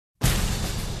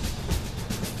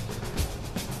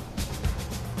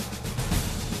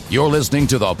You're listening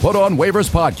to the Put On Waivers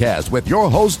podcast with your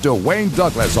host, Dwayne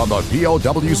Douglas, on the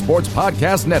P.O.W. Sports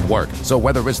Podcast Network. So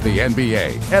whether it's the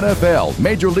NBA, NFL,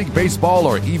 Major League Baseball,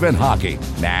 or even hockey,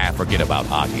 forget about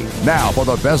hockey. Now, for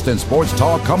the best in sports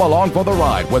talk, come along for the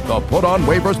ride with the Put On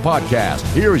Waivers podcast.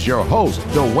 Here's your host,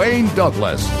 Dwayne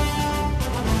Douglas.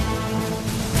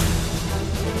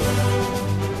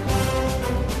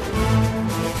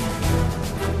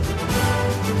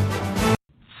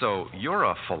 So, you're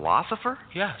a philosopher?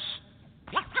 Yes.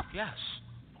 Yes. Yes.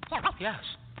 Yes.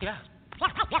 Yes.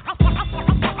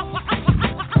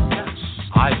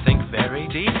 I think very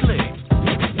deeply.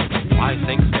 I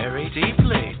think very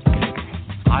deeply.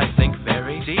 I think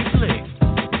very deeply.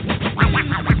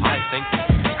 I think.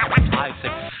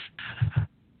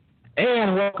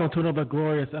 And welcome to another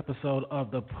glorious episode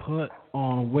of the Put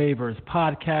On Waivers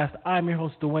podcast. I'm your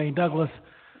host, Dwayne Douglas,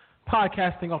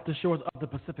 podcasting off the shores of the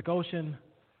Pacific Ocean.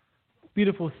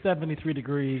 Beautiful 73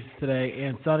 degrees today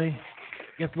and sunny.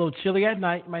 Gets a little chilly at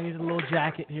night. Might need a little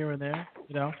jacket here and there,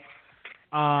 you know.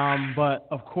 But,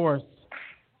 of course,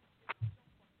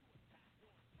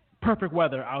 perfect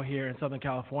weather out here in Southern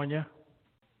California.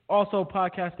 Also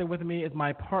podcasting with me is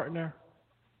my partner,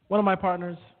 one of my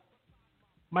partners,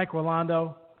 Mike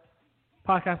Rolando,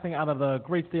 podcasting out of the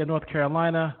great state of North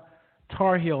Carolina,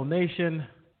 Tar Heel Nation,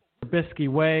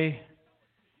 Biscayne Way,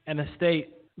 and a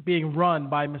state being run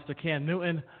by Mr. Cam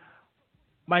Newton.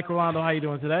 Mike Rolando, how you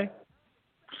doing today?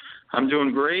 I'm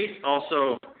doing great.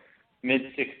 Also,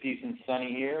 mid-60s and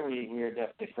sunny here. We are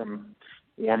definitely from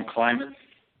warm climates,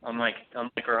 unlike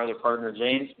our other partner,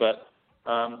 James. But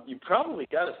you probably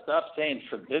got to stop saying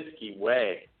Trubisky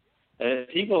Way.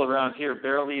 People around here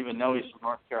barely even know he's from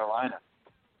North Carolina.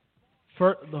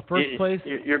 The first place,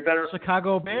 you're better.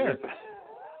 Chicago Bears.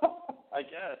 I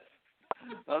guess.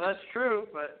 Well, that's true,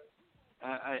 but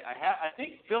I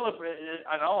think Philip,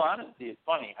 in all honesty, it's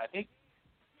funny. I think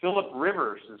Philip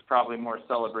Rivers is probably more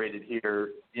celebrated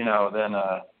here, than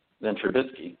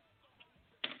Trubisky.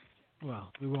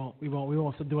 Well, we won't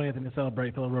do anything to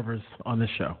celebrate Philip Rivers on this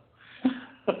show.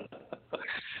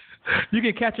 You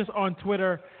can catch us on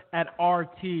Twitter at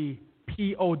RTPOW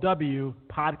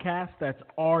podcast. That's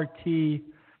RTPOW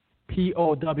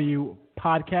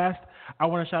podcast. I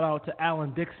want to shout out to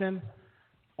Alan Dixon,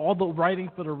 all the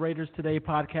writing for the Raiders Today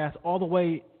podcast, all the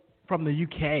way from the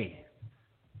UK.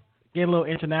 Getting a little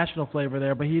international flavor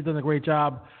there, but he's done a great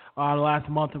job the last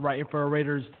month of writing for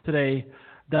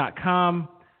RaidersToday.com.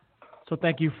 So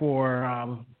thank you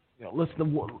for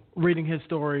reading his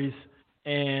stories,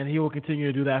 and he will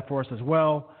continue to do that for us as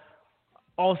well.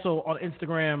 Also on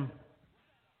Instagram,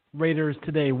 Raiders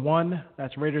Today 1.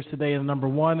 That's Raiders Today and the number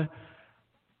 1.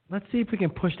 Let's see if we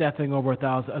can push that thing over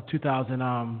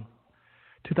 2,000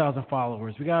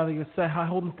 followers. We got to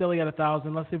hold them steadily at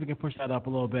 1,000. Let's see if we can push that up a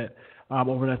little bit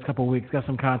over the next couple of weeks. Got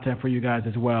some content for you guys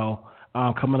as well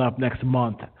coming up next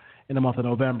month, in the month of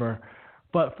November.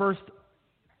 But first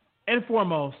and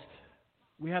foremost,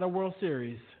 we had a World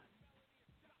Series,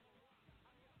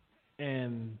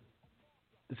 and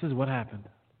this is what happened.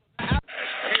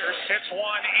 Pierce hits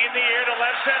one in the air to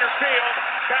left center field.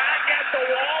 Back at the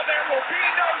wall. There will be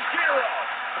no zero.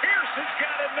 Pierce has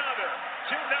got another.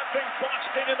 2-0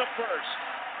 Boston in the first.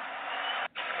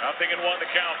 0-1 the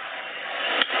count.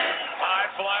 High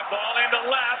fly ball into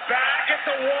left. Back at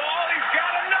the wall. He's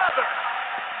got another.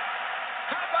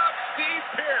 How about Steve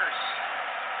Pierce?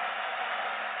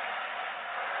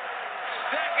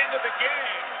 Second of the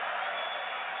game.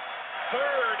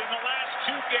 Third in the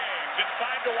last 2 games. It's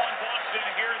 5-1 Boston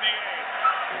here in the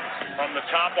 8th. From the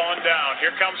top on down.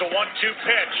 Here comes a 1-2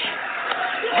 pitch.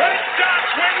 Red Sox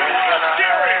win the World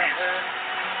Series.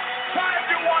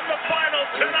 5-1 the final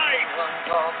tonight.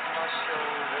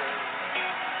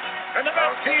 And the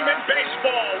best team in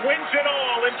baseball wins it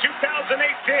all in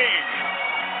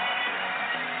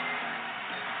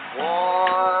 2018.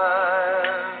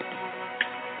 One,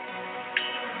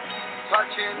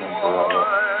 touching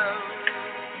one,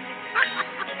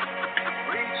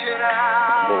 reaching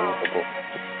out,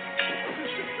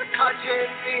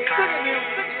 touching me, touching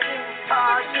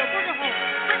me.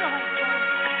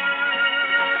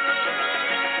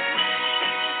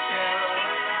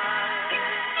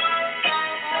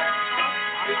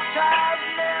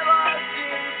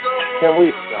 Can we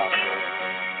stop?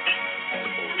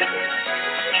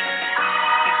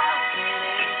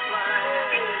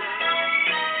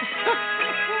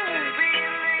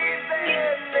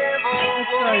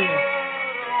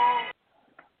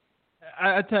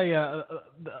 I tell you,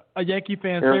 a Yankee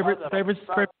fan's favorite.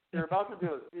 You're about to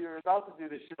do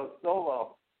the show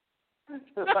solo.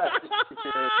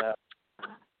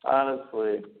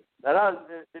 Honestly, that I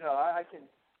can.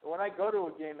 when I go to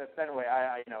a game at Fenway,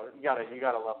 I you know, you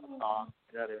gotta love the song.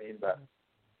 You know what I mean? But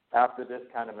after this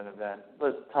kind of an event,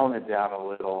 let's tone it down a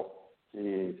little.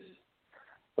 Jeez.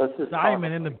 Let's just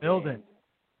Diamond in the building.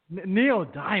 Neil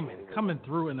Diamond coming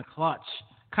through in the clutch.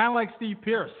 Kind of like Steve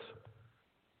Pierce.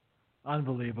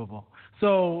 Unbelievable.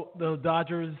 So the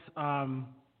Dodgers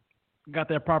got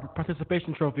their proper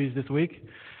participation trophies this week.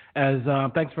 As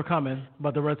thanks for coming,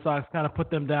 but the Red Sox kind of put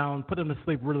them to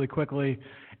sleep really quickly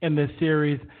in this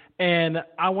series. And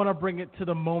I want to bring it to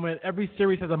the moment. Every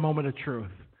series has a moment of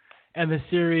truth, and the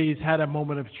series had a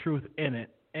moment of truth in it.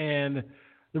 And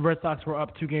the Red Sox were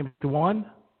up 2-1.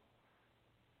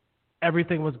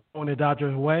 Everything was going the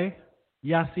Dodgers' way.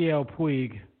 Yasiel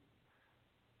Puig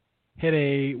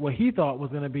hit what he thought was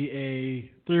going to be a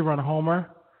 3-run homer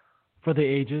for the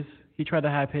ages. He tried to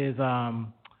have his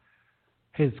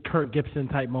Kurt Gibson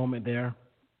type moment there.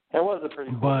 It was a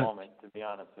pretty cool moment, to be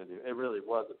honest with you. It really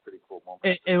was a pretty cool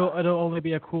moment. It'll only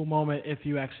be a cool moment if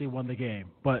you actually won the game.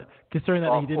 But considering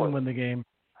that he didn't win the game,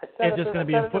 it's just going to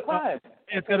be a footnote.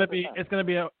 It's going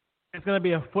to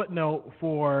be a footnote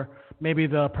for maybe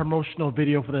the promotional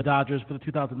video for the Dodgers for the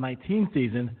 2019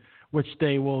 season, which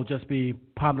they will just be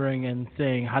pondering and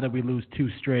saying, how did we lose 2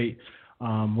 straight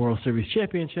World Series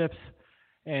championships?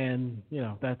 And,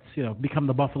 that's, become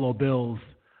the Buffalo Bills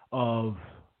of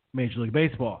Major League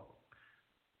Baseball.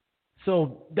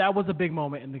 So that was a big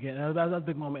moment in the game. That was a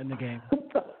big moment in the game.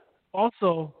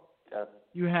 Also,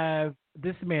 you have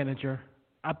this manager,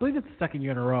 I believe it's the second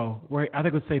year in a row, where I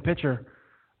think it was the same pitcher,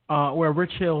 where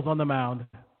Rich Hill's on the mound,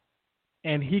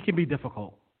 and he can be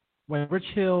difficult. When Rich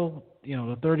Hill,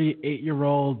 the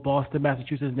 38-year-old Boston,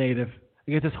 Massachusetts native,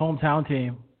 against his hometown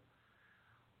team,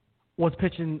 was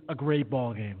pitching a great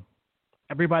ball game.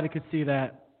 Everybody could see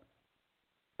that.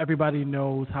 Everybody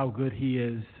knows how good he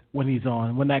is when he's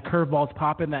on. When that curveball's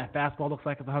popping, that fastball looks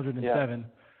like it's 107,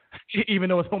 even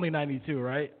though it's only 92,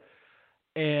 right?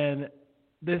 And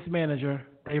this manager,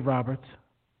 Dave Roberts,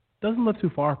 doesn't live too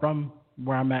far from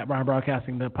where I'm at, where I'm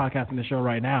podcasting the show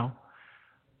right now,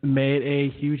 made a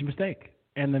huge mistake.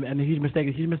 And the huge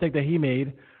mistake that he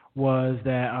made was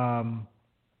that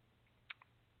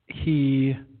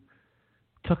he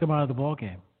took him out of the ball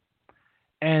game.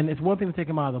 And it's one thing to take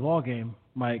him out of the ball game,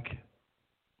 Mike,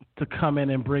 to come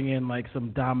in and bring in like some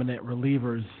dominant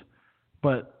relievers,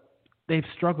 but they've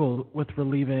struggled with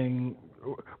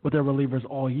their relievers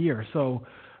all year, so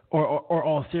or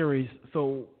all series.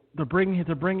 So to bring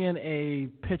in a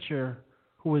pitcher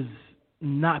who is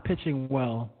not pitching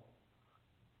well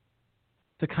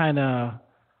to kind of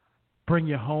bring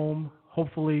you home,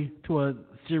 hopefully to a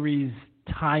series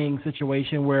tying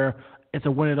situation where it's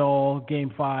a win-it-all,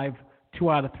 Game 5, 2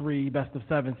 out of 3,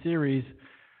 best-of-7 series.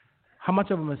 How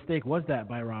much of a mistake was that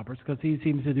by Roberts? Because he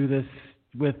seems to do this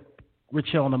with Rich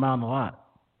Hill on the mound a lot.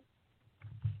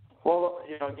 Well,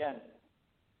 again,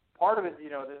 part of it,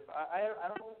 I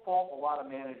don't fault a lot of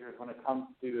managers when it comes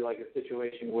to like a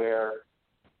situation where,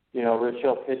 Rich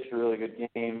Hill pitched a really good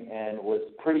game and was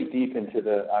pretty deep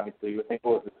into obviously, I think it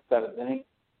was the 7th inning.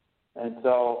 And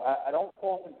so I don't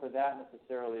fault him for that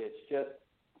necessarily. It's just,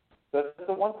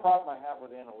 the one problem I have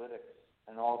with analytics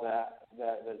and all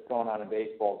that's going on in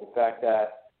baseball is the fact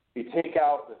that you take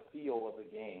out the feel of the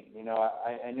game.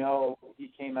 I know he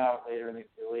came out later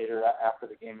after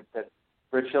the game and said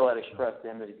Rich Hill had expressed to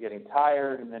him that he's getting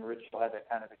tired, and then Rich Hill had to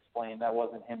kind of explain that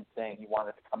wasn't him saying he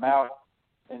wanted to come out.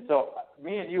 And so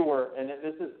me and you were, and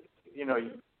this is,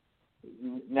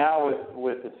 now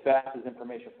with as fast as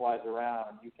information flies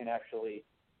around, you can actually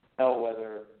tell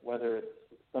whether it's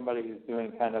somebody who's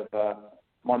doing kind of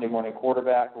Monday morning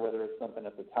quarterback or whether it's something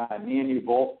at the time. Me and you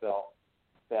both felt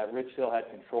that Rich Hill had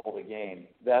control of the game.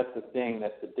 That's the thing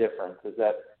that's the difference, is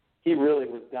that he really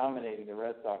was dominating the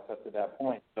Red Sox up to that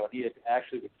point. So he had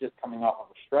actually was just coming off of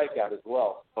a strikeout as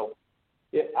well. So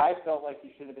I felt like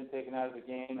he should have been taken out of the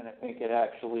game, and I think it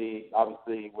actually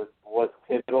obviously was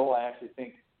pivotal. I actually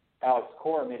think Alex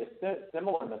Cora made a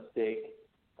similar mistake,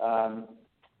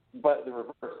 but the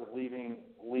reverse of leaving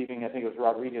I think it was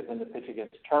Rodriguez in the pitch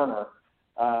against Turner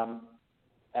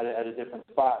at a different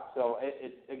spot. So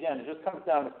it just comes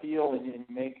down to feel, and you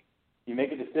make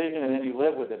a decision and then you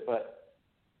live with it. But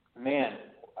man,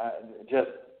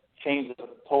 just changed the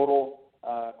total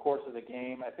course of the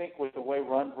game. I think with the way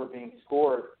runs were being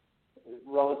scored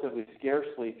relatively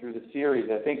scarcely through the series,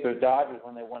 I think the Dodgers,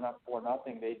 when they went up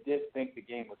 4-0, they did think the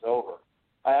game was over.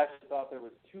 I actually thought there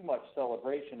was too much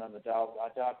celebration on the Dodgers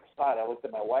side. I looked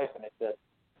at my wife and I said,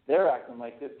 they're acting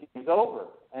like this game's over.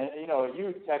 And, you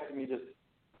texted me just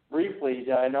briefly.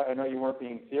 I know you weren't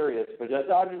being serious, but the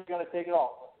Dodgers are going to take it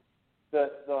all.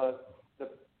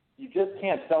 you just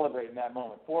can't celebrate in that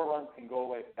moment. 4 runs can go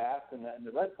away fast, and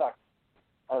the Red Sox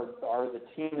are the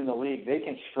team in the league. They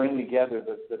can string together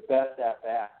the best at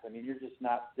bats. I mean, you're just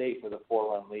not safe with a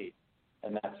 4-run lead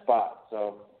in that spot.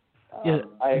 So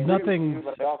I agree with you,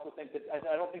 but I also think that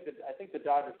I think the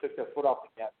Dodgers took their foot off the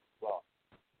gas as well.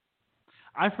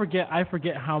 I forget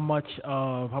how much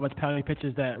penalty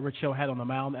pitches that Rich Hill had on the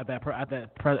mound at that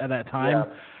time. Yeah,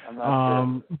 I'm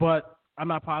not sure. But I'm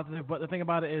not positive. But the thing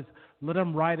about it is, let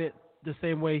him ride it the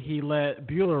same way he let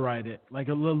Buehler ride it. Like,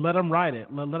 let him ride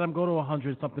it. Let him go to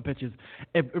 100-something pitches.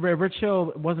 If Rich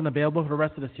Hill wasn't available for the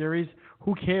rest of the series,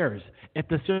 who cares? If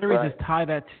the series is tied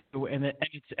at 2 and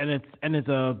it's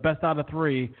a best out of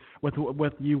 3 with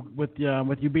you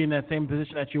being in that same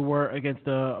position that you were against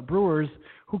the Brewers,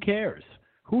 who cares?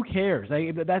 Who cares?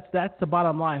 That's the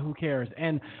bottom line. Who cares?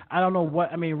 And I don't know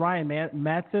Ryan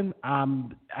Madson.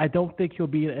 I don't think he'll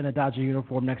be in a Dodger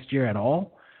uniform next year at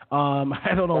all.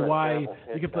 I don't know why.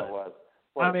 You can put.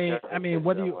 What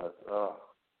do you?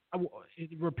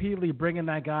 Repeatedly bringing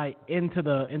that guy into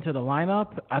the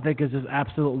lineup, I think is just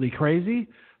absolutely crazy.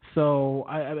 So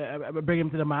I bring him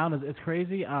to the mound is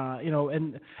crazy.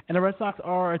 And the Red Sox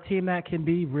are a team that can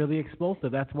be really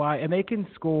explosive. That's why, and they can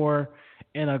score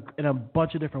in a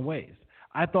bunch of different ways.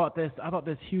 I thought this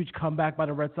huge comeback by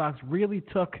the Red Sox really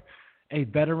took a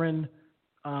veteran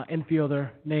infielder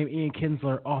named Ian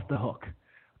Kinsler off the hook,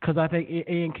 because I think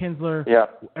Ian Kinsler,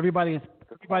 everybody has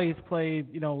played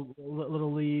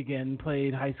little league and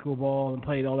played high school ball and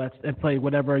played all that and played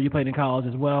whatever you played in college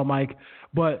as well, Mike.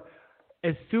 But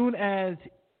as soon as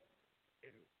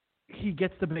he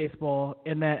gets the baseball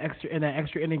in that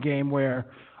extra inning game where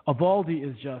Eovaldi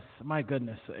is just, my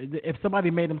goodness. If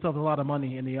somebody made themselves a lot of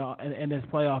money in this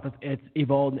playoff, it's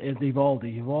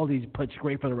Eovaldi. Eovaldi's pitched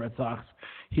great for the Red Sox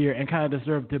here and kind of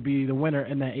deserved to be the winner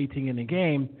in that 18-inning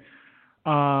game.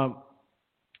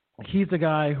 He's the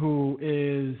guy who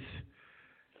is,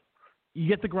 you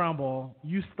get the ground ball,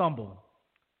 you stumble.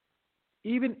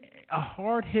 Even a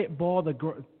hard hit ball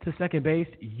to second base,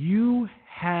 you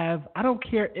have, I don't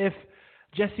care if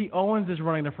Jesse Owens is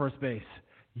running to first base.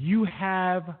 You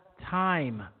have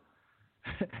time.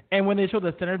 And when they showed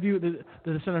the center view,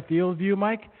 the center field view,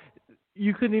 Mike,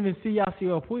 you couldn't even see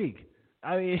Yasiel Puig.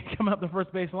 Coming up the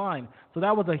first base line. So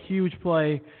that was a huge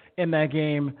play in that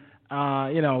game.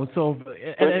 Rich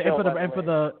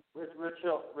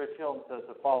Hill,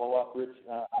 to follow up, on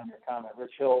your comment,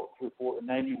 Rich Hill threw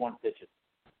 91 pitches,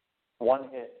 1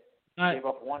 hit, gave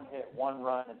up 1 hit, 1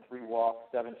 run, and 3 walks,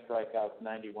 7 strikeouts,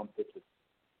 91 pitches.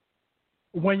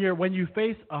 When you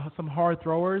face some hard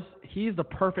throwers, he's the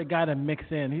perfect guy to mix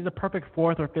in. He's the perfect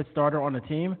 4th or 5th starter on the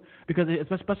team, because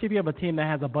especially if you have a team that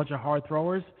has a bunch of hard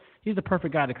throwers, he's the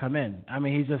perfect guy to come in.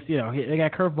 He's just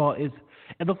that curveball is.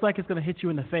 It looks like it's going to hit you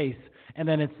in the face, and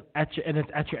then it's at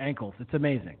your ankles. It's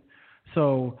amazing.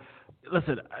 So,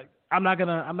 listen, I'm not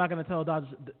gonna tell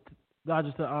Dodgers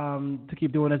to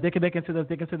keep doing this. They can consider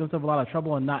themselves a lot of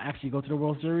trouble and not actually go to the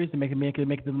World Series and make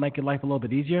life a little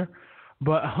bit easier,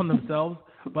 but on themselves.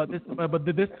 But this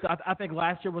I think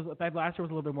last year was a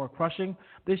little bit more crushing.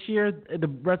 This year the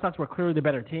Red Sox were clearly the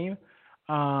better team,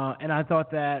 and I thought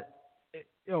that.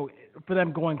 For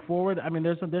them going forward,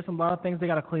 there's a lot of things they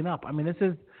got to clean up.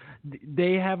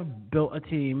 They have built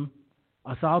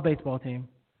a solid baseball team,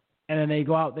 and then they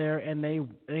go out there and they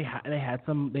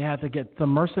had to get some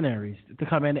mercenaries to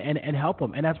come in and help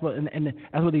them, and that's what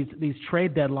these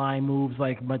trade deadline moves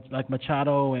like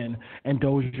Machado and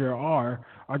Dozier are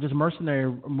just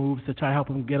mercenary moves to try to help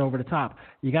them get over the top.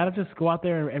 You got to just go out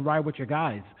there and ride with your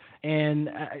guys, and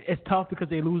it's tough because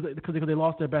they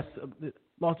lost their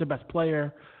best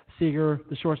player. Seager,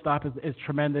 the shortstop, is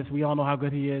tremendous. We all know how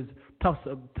good he is. Tough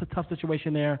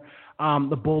situation there.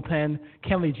 The bullpen,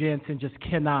 Kenley Jansen just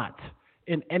cannot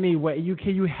in any way.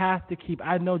 You have to keep.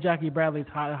 I know Jackie Bradley's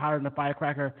hotter than a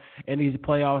firecracker in these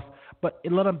playoffs, but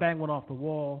let him bang one off the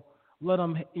wall. Let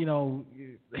him,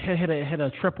 hit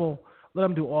a triple. Let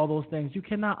him do all those things. You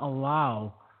cannot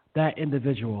allow that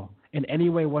individual in any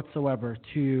way whatsoever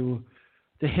to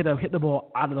hit the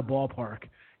ball out of the ballpark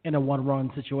in a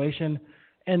one-run situation,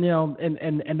 and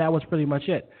that was pretty much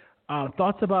it.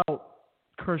 Thoughts about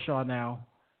Kershaw now,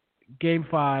 Game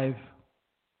 5.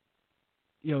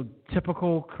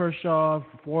 Typical Kershaw,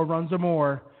 4 runs or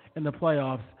more in the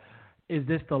playoffs. Is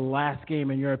this the last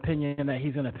game, in your opinion, that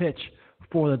he's going to pitch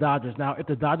for the Dodgers? Now, if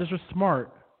the Dodgers are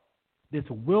smart, this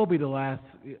will be the last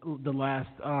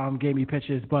game he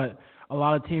pitches. But a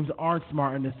lot of teams aren't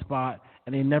smart in this spot,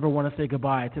 and they never want to say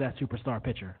goodbye to that superstar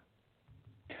pitcher.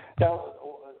 Now,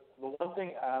 the one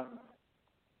thing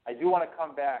I do want to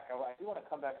come back. I do want to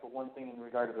come back to one thing in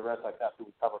regard to the Red Sox after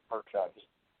we cover Kershaw.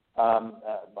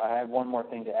 I have one more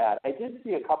thing to add. I did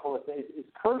see a couple of things. Is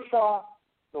Kershaw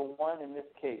the one in this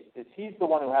case? Is he's the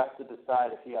one who has to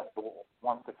decide if he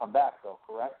wants to come back, though,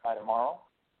 correct, by tomorrow?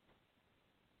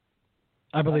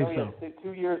 I believe so. He has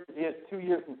 2 years. He has 2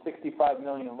 years and $65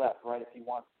 million left, right? If he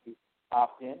wants to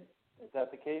opt in, is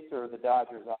that the case, or are the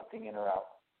Dodgers opting in or out?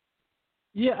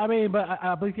 Yeah, I mean, but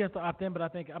I believe he has to opt in. But I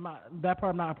think that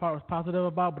part I'm not positive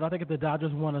about. But I think if the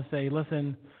Dodgers want to say,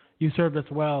 listen, you served us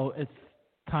well, it's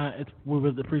time. We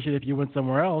would appreciate it if you went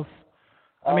somewhere else.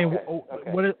 I mean,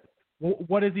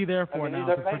 what is he there for now?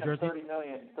 They're paying him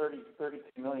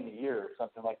 $32 million a year or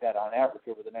something like that on average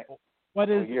over the next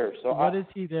years. So what is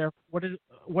he there?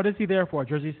 What is he there for?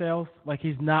 Jersey sales? Like,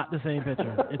 he's not the same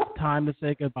pitcher. It's time to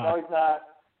say goodbye. No, he's not.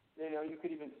 You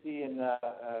could even see in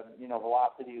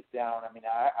velocity is down. I mean,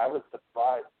 I was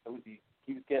surprised.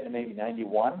 He was getting maybe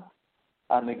 91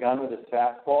 on the gun with his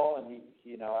fastball, and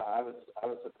I was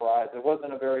surprised. It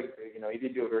wasn't a very, he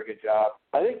didn't do a very good job.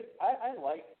 I think I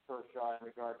like Kershaw in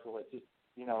regard to as you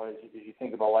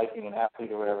think about liking an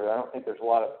athlete or whatever. I don't think there's a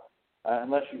lot of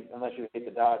unless you hate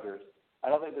the Dodgers. I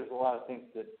don't think there's a lot of things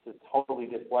to totally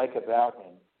dislike about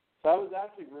him. So I was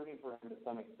actually rooting for him to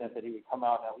some extent that he would come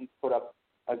out and at least put up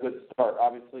a good start.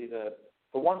 Obviously, the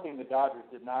one thing the Dodgers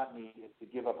did not need is to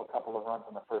give up a couple of runs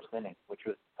in the first inning, which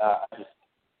was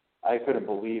I couldn't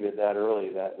believe it that early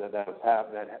that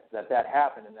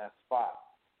happened in that spot.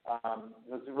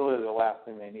 It was really the last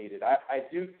thing they needed. I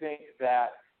do think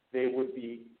that they would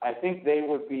be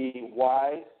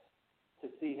wise to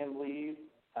see him leave,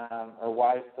 or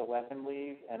wise to let him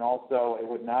leave, and also it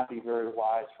would not be very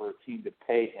wise for a team to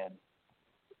pay him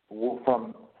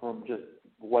from just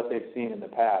what they've seen in the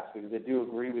past, because I do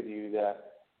agree with you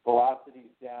that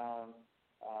velocity's down.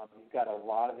 He's got a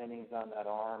lot of innings on that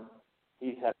arm.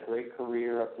 He's had a great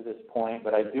career up to this point,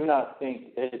 but I do not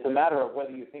think it's a matter of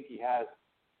whether you think he has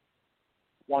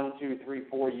 1, 2, 3,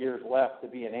 4 years left to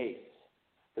be an ace,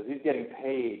 because he's getting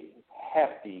paid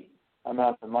hefty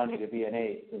amounts of money to be an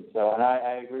ace, and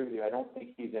I agree with you. I don't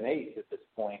think he's an ace at this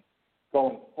point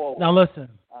going forward. Now listen.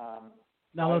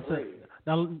 Now listen.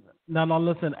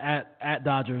 At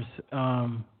Dodgers,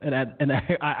 and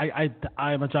I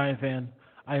am a Giant fan.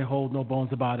 I hold no bones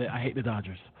about it. I hate the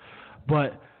Dodgers,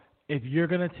 but if you're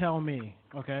gonna tell me,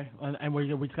 okay, and we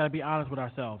just gotta be honest with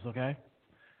ourselves, okay?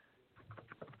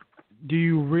 Do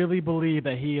you really believe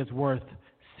that he is worth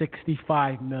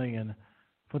 $65 million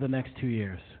for the next 2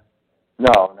 years?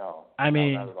 No. I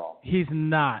mean, not at all. He's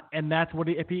not, and that's what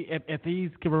if he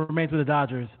remains with the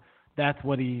Dodgers, that's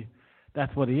what he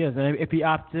is. And if he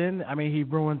opts in, I mean, he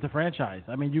ruins the franchise.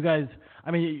 I mean, you guys,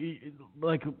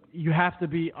 you have to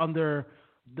be under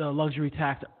the luxury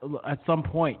tax at some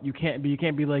point. You can't be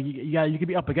like, you can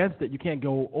be up against it. You can't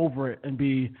go over it and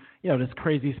be, this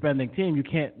crazy spending team. You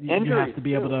can't. You have to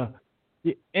be able to.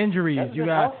 Injuries. He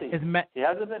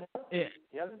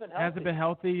hasn't been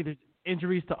healthy. There's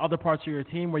injuries to other parts of your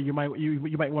team where you might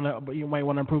want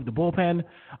to improve the bullpen.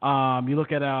 You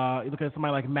look at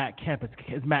somebody like Matt Kemp.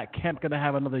 Is Matt Kemp going to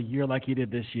have another year like he did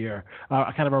this year?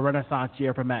 Kind of a renaissance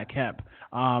year for Matt Kemp.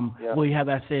 Will he have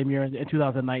that same year in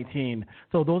 2019?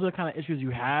 So those are the kind of issues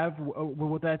you have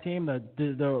with that team.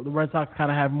 The Red Sox kind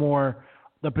of have more.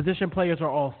 The position players are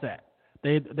all set.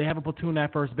 They have a platoon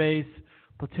at first base,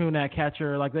 platoon at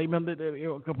catcher. Like they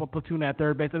platoon at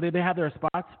third base. They have their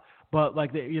spots. But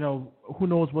who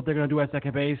knows what they're going to do at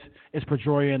second base? Is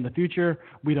Pedroia in the future?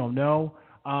 We don't know.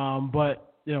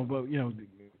 But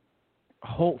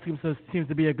Holt seems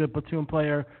to be a good platoon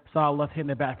player. Solid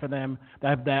left-handed bat for them.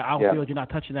 That outfield, You're not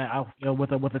touching that outfield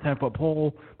with a 10-foot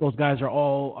pole. Those guys are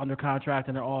all under contract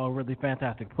and they're all really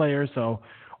fantastic players. So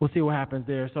we'll see what happens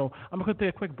there. So I'm going to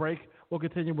take a quick break. We'll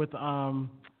continue with all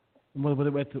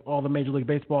the Major League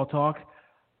Baseball talk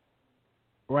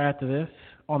right after this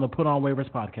on the Put On Waivers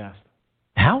podcast.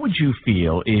 How would you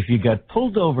feel if you got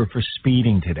pulled over for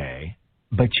speeding today,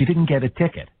 but you didn't get a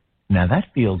ticket? Now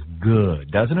that feels good,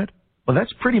 doesn't it? Well,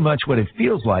 that's pretty much what it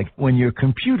feels like when your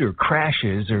computer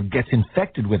crashes or gets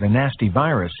infected with a nasty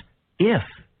virus, if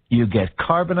you get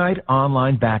Carbonite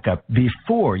Online Backup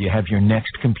before you have your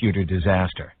next computer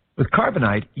disaster. With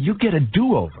Carbonite, you get a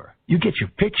do-over. You get your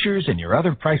pictures and your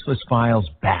other priceless files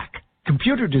back.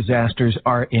 Computer disasters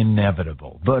are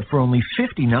inevitable, but for only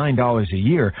 $59 a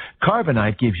year,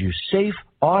 Carbonite gives you safe,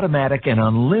 automatic, and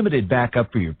unlimited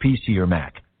backup for your PC or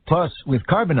Mac. Plus, with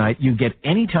Carbonite, you get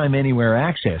anytime, anywhere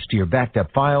access to your backed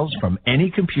up files from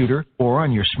any computer or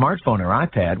on your smartphone or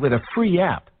iPad with a free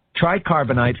app. Try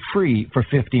Carbonite free for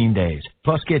 15 days,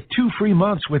 plus get 2 free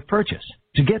months with purchase.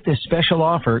 To get this special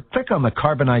offer, click on the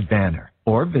Carbonite banner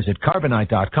or visit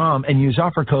Carbonite.com and use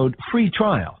offer code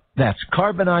FREETRIAL. That's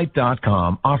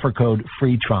Carbonite.com, offer code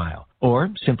free trial. Or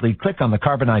simply click on the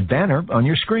Carbonite banner on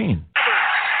your screen.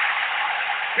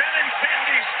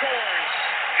 Benintendi scores,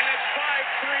 and it's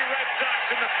 5-3 Red Sox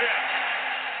in the fifth.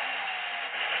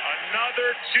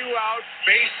 Another two-out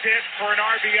base hit for an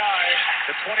RBI.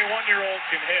 The 21-year-old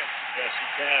can hit. Yes, he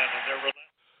can, and they're relentless.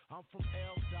 I'm from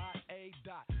L.A.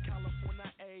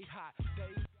 California, A hot.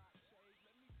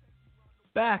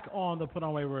 Back on the Put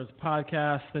on Waivers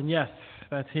podcast, and yes,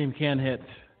 that team can hit.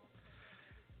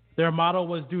 Their motto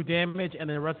was do damage, and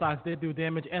the Red Sox did do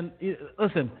damage. And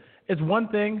listen, it's one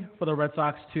thing for the Red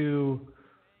Sox to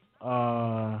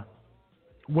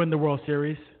win the World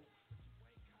Series,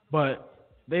 but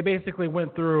they basically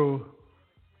went through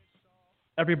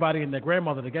everybody and their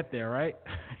grandmother to get there, right?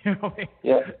 You know what I mean?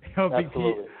 Yeah,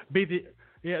 absolutely.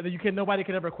 Nobody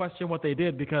can ever question what they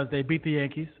did because they beat the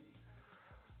Yankees.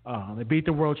 They beat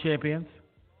the world champions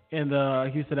in the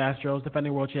Houston Astros,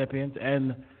 defending world champions,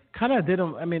 and kind of did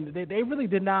them. I mean, they really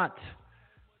did not.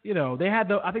 You know, they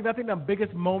had I think the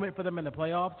biggest moment for them in the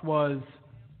playoffs was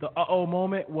the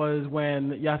moment was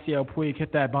when Yasiel Puig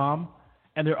hit that bomb,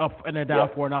 and they're up and they're down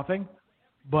 4-0.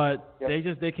 But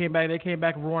they came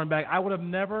back roaring back. I would have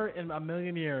never in a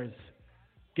million years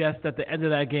guessed that the end of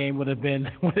that game would have been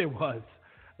what it was.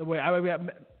 The way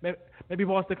maybe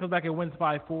Boston comes back and wins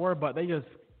 5-4, but they just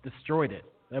destroyed it.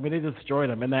 I mean, they destroyed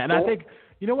them. And I think,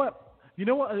 you know what? I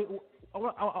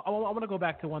want to go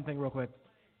back to one thing real quick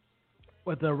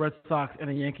with the Red Sox and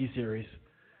the Yankee series.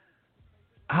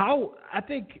 How I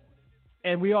think,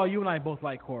 and you and I both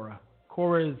like Cora.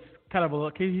 Cora is kind of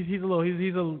he's a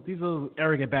little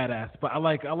arrogant badass. But I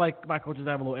like my coaches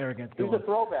that have a little arrogance. He's a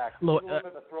throwback. He's a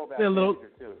throwback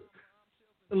manager too.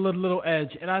 A little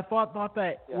edge, and I thought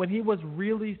that when he was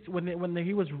really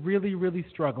really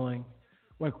struggling,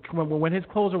 when his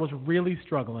closer was really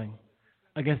struggling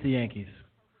against the Yankees,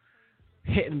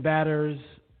 hitting batters,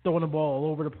 throwing the ball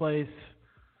all over the place,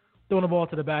 throwing the ball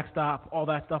to the backstop, all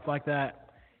that stuff like that,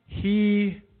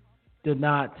 he did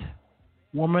not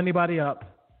warm anybody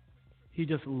up. He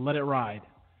just let it ride,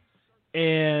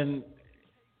 and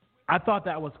I thought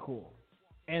that was cool.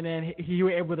 And then he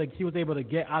was able to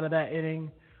get out of that inning.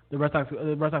 The Red Sox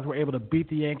were able to beat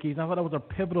the Yankees. I thought that was a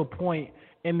pivotal point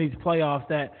in these playoffs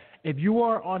that if you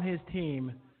are on his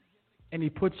team and he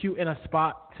puts you in a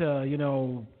spot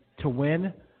to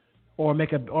win or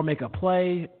make a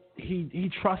play,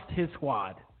 he trusts his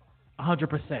squad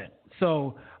 100%.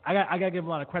 So I got to give him a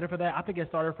lot of credit for that. I think it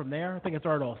started from there. I think it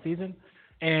started all season.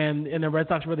 And the Red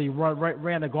Sox really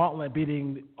ran the gauntlet,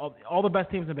 beating all the best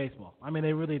teams in baseball. I mean,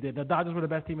 they really did. The Dodgers were the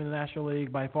best team in the National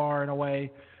League by far and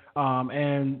away.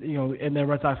 And the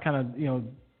Red Sox kind of,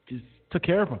 just took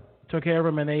care of them.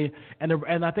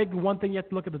 And I think one thing you have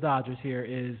to look at the Dodgers here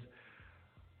is,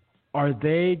 are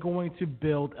they going to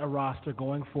build a roster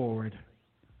going forward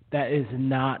that is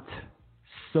not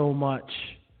so much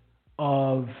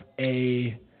of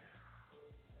a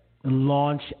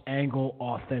launch angle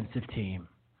offensive team?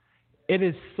 It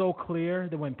is so clear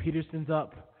that when Peterson's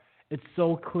up, it's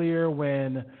so clear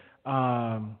when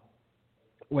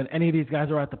any of these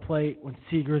guys are at the plate, when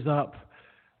Seager's up,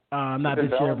 not this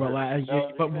year, but last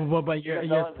year, but years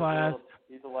past.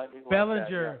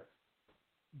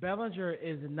 Bellinger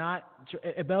is not.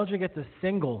 If Bellinger gets a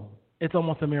single, it's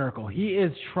almost a miracle. He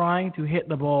is trying to hit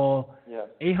the ball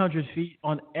 800 feet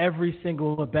on every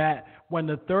single at bat. When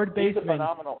the third baseman, he's a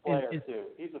phenomenal player too.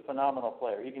 He's a phenomenal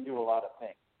player. He can do a lot of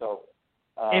things. So,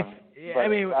 I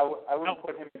wouldn't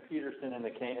put him and Peterson in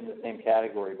the same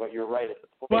category. But you're right. At the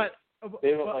plate,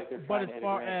 they look like they're trying to hit a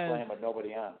grand slam with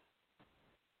nobody on.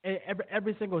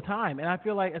 Every single time, and I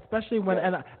feel like, especially when,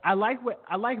 and I like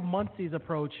Muncy's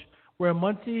approach, where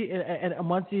Muncy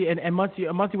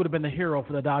would have been the hero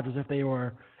for the Dodgers if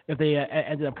they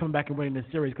ended up coming back and winning this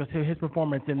series, because his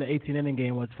performance in the 18-inning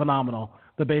game was phenomenal.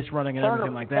 The base running and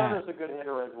everything like that. Turner's a good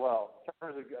hitter as well.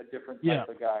 Turner's a different type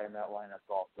of guy in that lineup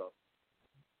also.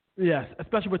 Yes,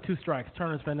 especially with two strikes.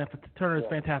 Turner's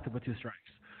fantastic with two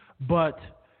strikes. But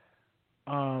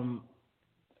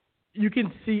you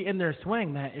can see in their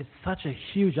swing that it's such a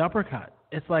huge uppercut.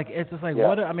 It's just like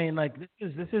what I mean. Like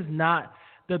this is not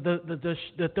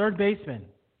the third baseman,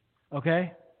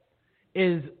 okay,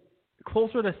 is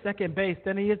closer to second base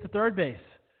than he is to third base.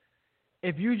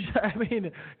 If you,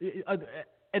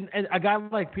 and a guy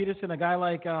like Peterson, a guy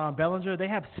like Bellinger, they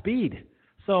have speed.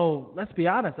 So let's be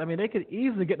honest. I mean, they could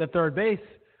easily get to third base.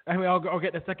 Or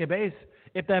get to second base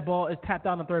if that ball is tapped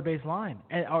down the third base line,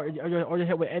 or you're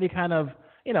hit with any kind of,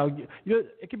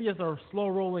 it could be just a slow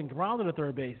rolling ground to the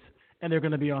third base. and they're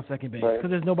going to be on second base Right.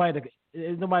 because there's no player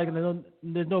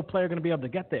going to be able to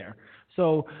get there.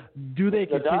 So do they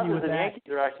The continue Dodgers with and that?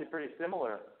 Yankees are actually pretty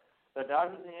similar. The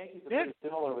Dodgers and Yankees are pretty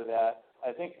similar with that.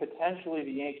 I think potentially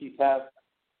the Yankees have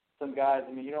some guys.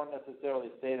 I mean, you don't necessarily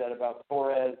say that about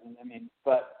Torres, and I mean,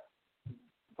 but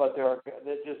they're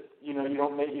just you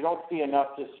don't see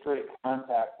enough just straight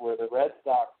contact where the Red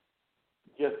Sox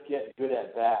just get good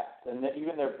at bats, and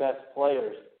even their best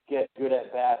players get good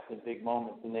at bats in big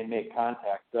moments, and they make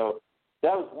contact. So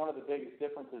that was one of the biggest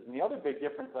differences. And the other big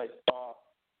difference I saw,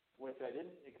 which I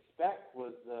didn't expect,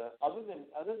 was other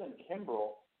than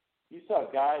Kimbrel, you saw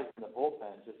guys in the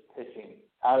bullpen just pitching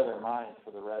out of their minds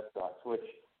for the Red Sox, which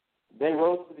they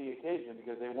rose to the occasion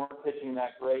because they weren't pitching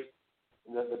that great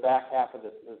the back half of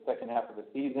the second half of the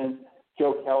season.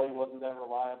 Joe Kelly wasn't that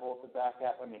reliable at the back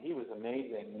half. I mean, he was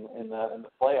amazing in the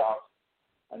playoffs.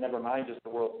 Never mind just the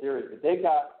World Series, but they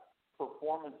got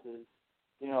performances.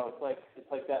 You know, it's like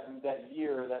that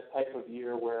year, that type of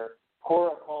year where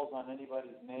Cora calls on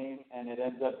anybody's name and it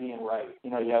ends up being right.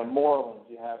 You know, you have Moreland,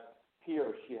 you have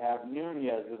Pierce, you have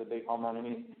Nunez with a big home run. I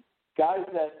mean, guys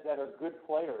that are good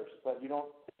players, but you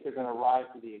don't think they're going to rise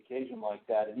to the occasion like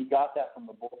that. And he got that from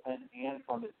the bullpen and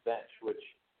from his bench, which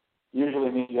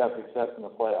usually means you have success in the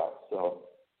playoffs. So.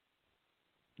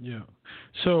 Yeah.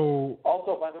 So.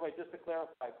 Also, by the way, just to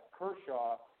clarify,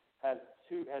 Kershaw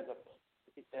he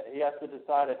has to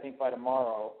decide, I think, by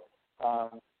tomorrow.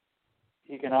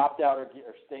 He can opt out or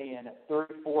stay in at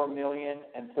 $34 million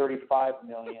and $35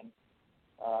 million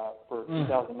for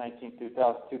 2019,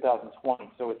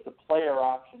 2020. So it's the player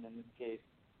option in this case.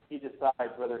 He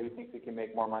decides whether he thinks he can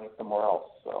make more money somewhere else.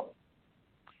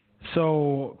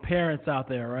 So parents out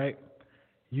there, right?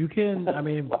 You can. I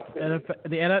mean, the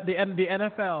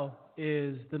NFL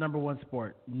is the number one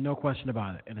sport, no question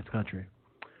about it, in this country.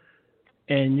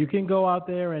 And you can go out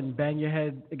there and bang your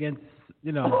head against,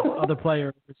 other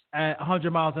players at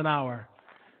 100 miles an hour.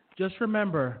 Just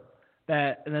remember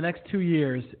that in the next 2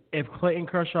 years, if Clayton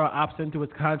Kershaw opts into his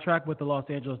contract with the Los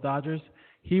Angeles Dodgers,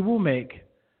 he will make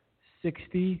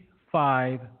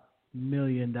 $65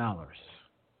 million.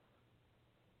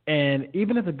 And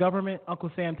even if the government, Uncle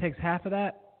Sam, takes half of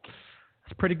that,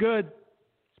 it's pretty good.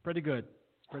 It's pretty good.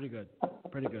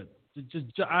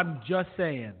 I'm just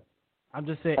saying. And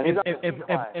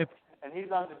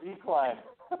he's on the decline.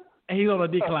 And he's on a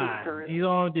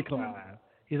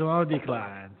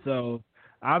decline. So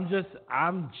I'm just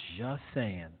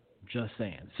saying.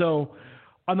 So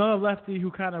another lefty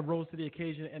who kind of rose to the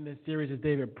occasion in this series is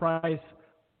David Price.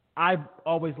 I've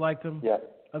always liked him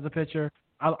as a pitcher.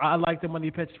 I liked him when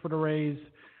he pitched for the Rays.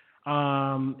 He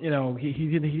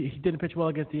didn't pitch well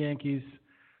against the Yankees.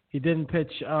 He didn't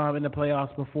pitch in the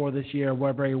playoffs before this year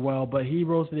very well, but he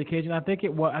rose to the occasion. I think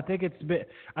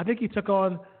he took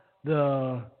on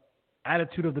the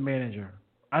attitude of the manager.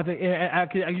 I think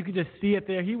you could just see it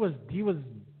there. He was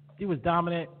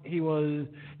dominant.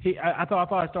 I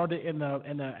thought I started in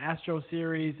the Astro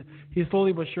series. He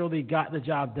slowly but surely got the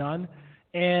job done,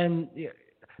 and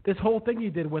this whole thing he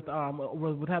did with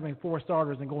having four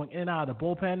starters and going in and out of the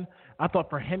bullpen, I thought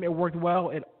for him it worked well.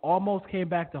 It almost came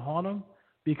back to haunt him.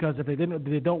 Because if they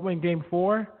don't win Game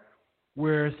 4,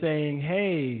 we're saying,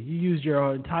 hey, you used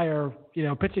your entire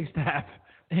pitching staff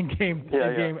in Game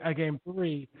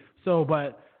 3. So,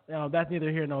 but that's neither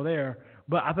here nor there.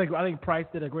 But I think Price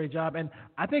did a great job, and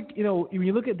I think when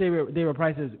you look at David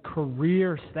Price's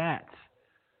career stats,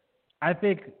 I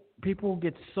think people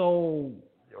get so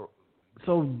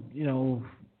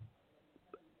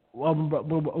what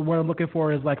I'm looking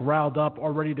for is like riled up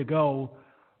or ready to go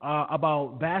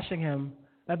about bashing him.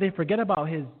 That they forget about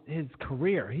his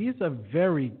career. He's a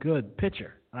very good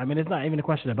pitcher. I mean, it's not even a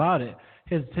question about it.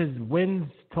 His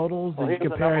wins totals and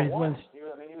compare his wins. He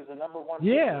was the number one.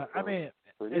 Yeah, I mean,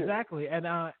 exactly. And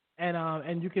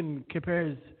you can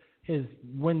compare his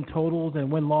win totals and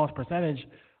win loss percentage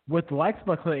with the likes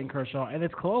of Clayton Kershaw, and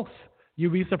it's close.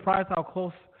 You'd be surprised how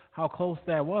close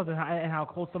that was and how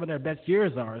close some of their best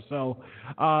years are. So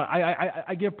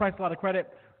I give Price a lot of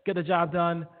credit. Get the job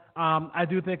done. I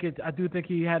do think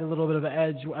he had a little bit of an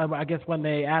edge. I guess when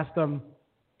they asked him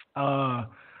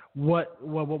what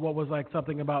was like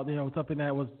something about something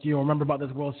that was remember about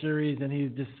this World Series, and he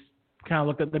just kind of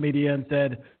looked at the media and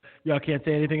said, "I can't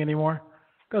say anything anymore,"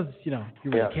 because you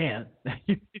really can't.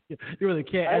 You really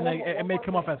can't, and it may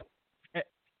come off as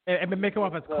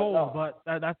cold, but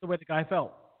that's the way the guy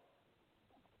felt.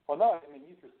 Well, no, I mean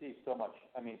he's received so much.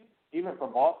 I mean, even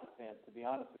from Boston fans, to be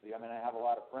honest with you. I mean, I have a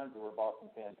lot of friends who are Boston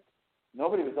fans.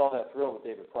 Nobody was all that thrilled with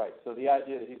David Price. So the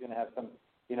idea that he's going to have some,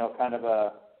 kind of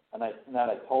not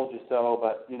I told you so,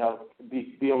 but,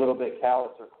 be a little bit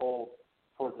callous or cold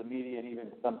towards the media and even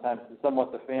sometimes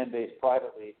somewhat the fan base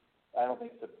privately, I don't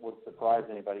think it would surprise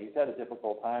anybody. He's had a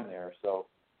difficult time there. So,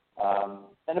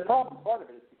 and the problem, part of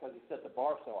it is because he set the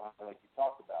bar so high, like you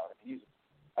talked about. I mean, he's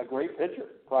a great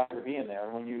pitcher prior to being there.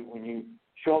 And when you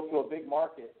show up to a big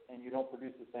market and you don't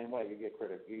produce the same way, you get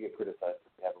criticized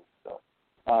heavily. So,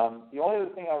 the only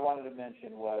other thing I wanted to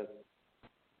mention was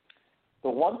the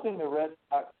one thing the Red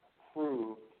Sox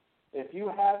proved. If you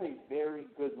have a very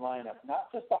good lineup,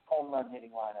 not just a home run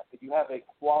hitting lineup, but you have a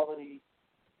quality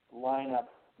lineup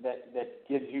that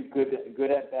gives you good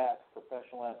at bats,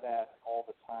 professional at bats all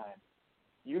the time,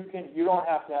 you don't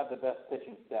have to have the best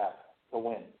pitching staff to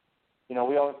win. You know,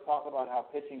 we always talk about how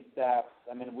pitching staffs.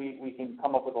 I mean, we can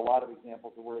come up with a lot of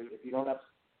examples of where if you don't have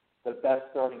the best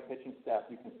starting pitching staff,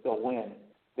 you can still win.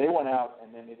 They went out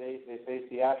and then they faced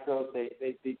the Astros.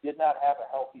 They did not have a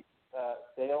healthy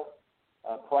Sale.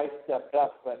 Price stepped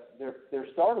up, but their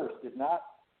starters did not.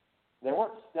 They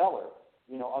weren't stellar.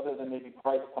 You know, other than maybe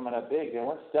Price coming up big, they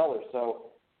weren't stellar.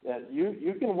 So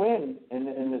you can win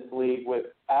in this league with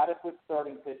adequate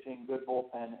starting pitching, good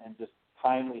bullpen, and just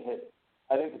timely hits.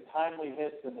 I think the timely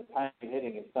hits and the timely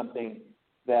hitting is something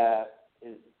that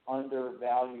is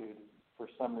undervalued for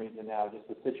some reason now. Just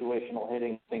the situational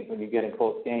hitting things when you get in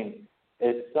close games.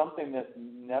 It's something that's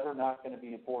never not going to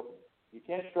be important. You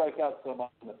can't strike out so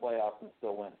much in the playoffs and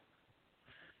still win.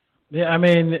 Yeah, I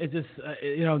mean, it just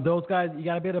those guys, you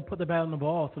got to be able to put the bat on the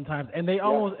ball sometimes, and they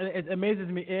almost it amazes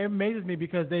me. It amazes me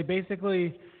because they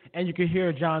basically, and you can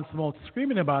hear John Smoltz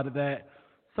screaming about it, that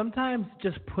sometimes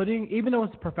just putting, even though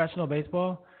it's professional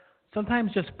baseball,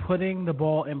 sometimes just putting the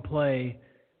ball in play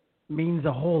means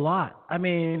a whole lot. I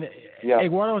mean,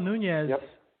 Eduardo Nunez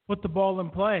put the ball in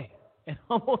play and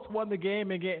almost won the game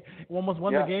the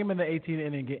game in the 18th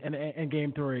inning in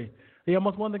Game 3. He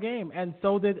almost won the game, and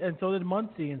so did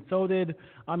Muncy, and so did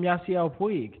Yasiel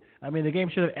Puig. I mean, the game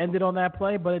should have ended on that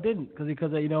play, but it didn't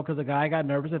because the guy got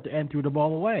nervous and threw the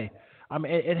ball away. I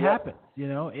mean, it happens,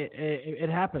 it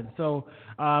happens. So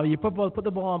you put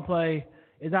the ball in play.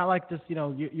 It's not like just your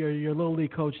little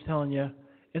league coach telling you.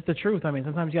 It's the truth. I mean,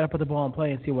 sometimes you got to put the ball in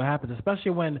play and see what happens,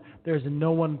 especially when there's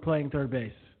no one playing third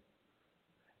base,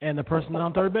 and the person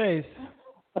on third base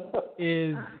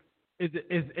is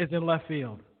in left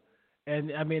field.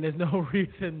 And, I mean, there's no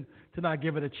reason to not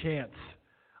give it a chance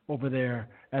over there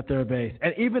at third base.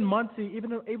 And even Muncy,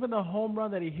 even the home run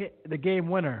that he hit, the game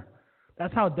winner,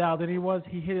 that's how dialed in he was.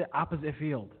 He hit it opposite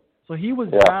field. So he was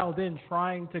dialed in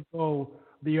trying to go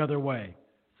the other way.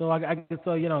 So,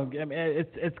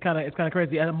 it's kind of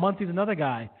crazy. And Muncy's another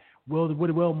guy. Will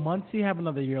Muncy have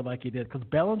another year like he did? Because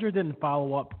Bellinger didn't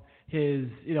follow up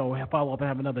and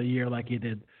have another year like he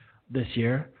did this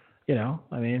year.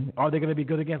 I mean, are they going to be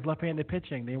good against left-handed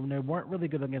pitching? They weren't really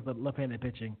good against left-handed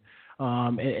pitching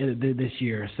this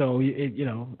year. So,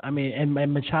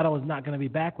 and Machado is not going to be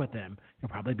back with them. He'll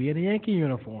probably be in a Yankee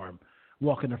uniform,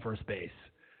 walking to first base.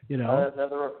 The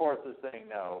reports are saying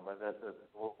no, but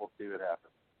we'll see what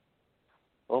happens.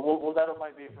 Well, that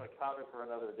might be a comment for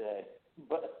another day.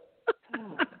 But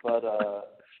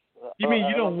you mean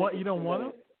you don't want him? You don't want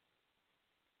him?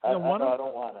 I don't want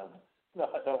him. No,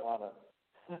 I don't want him.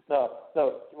 No.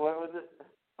 What was it?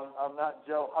 I'm not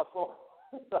Joe Hustle.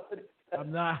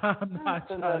 I'm not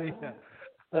Johnny.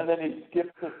 And then he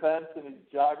skips the fence and he's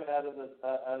jogging out of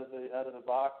the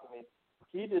box. I mean,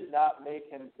 he did not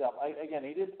make himself.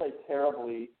 He did play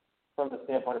terribly from the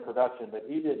standpoint of production, but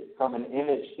he did from an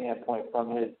image standpoint.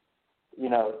 From his,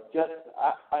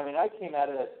 I came out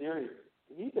of that series.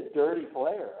 He's a dirty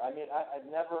player. I mean,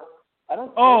 I don't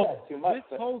say that too much.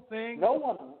 This whole thing. No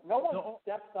one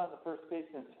steps on the first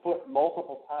baseman's foot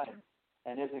multiple times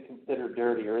and isn't considered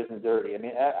dirty or isn't dirty. I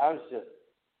mean,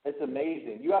 it's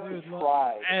amazing. You have to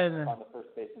try on the first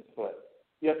baseman's foot.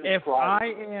 You have to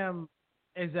try.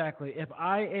 If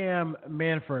I am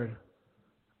Manfred,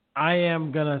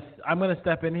 I'm gonna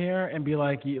step in here and be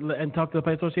like, and talk to the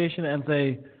Play Association and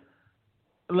say,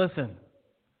 listen,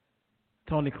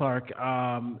 Tony Clark,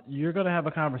 you're gonna have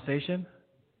a conversation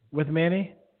with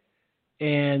Manny,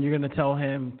 and you're going to tell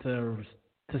him to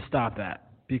stop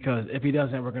that, because if he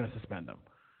doesn't, we're going to suspend him,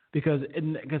 because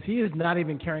he is not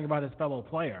even caring about his fellow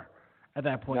player at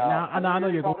that point. No, now I know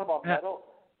you're talking about metal.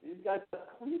 These guys have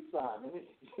cleats on, and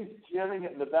he's jamming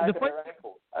it in the back of their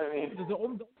ankle. I mean,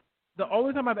 the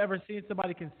only time I've ever seen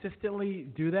somebody consistently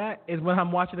do that is when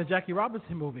I'm watching the Jackie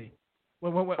Robinson movie.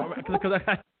 When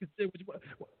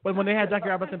they had Jackie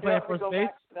Robinson playing first base.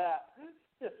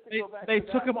 They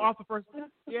took him off of first.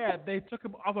 Yeah, they took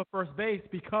him off of first base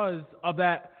because of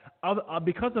that.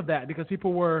 Because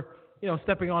people were,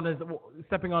 stepping on his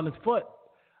foot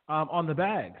on the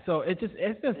bag. So it's just.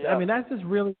 Yeah. I mean, that's just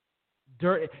really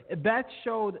That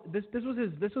showed this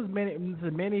was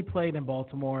Manny played in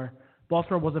Baltimore.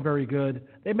 Baltimore wasn't very good.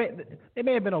 They may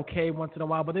have been okay once in a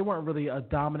while, but they weren't really a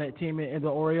dominant team in the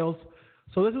Orioles.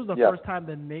 So this was the first time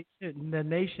the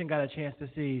nation got a chance to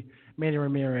see Manny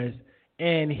Ramirez,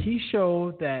 and he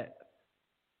showed that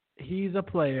he's a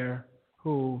player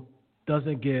who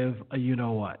doesn't give a you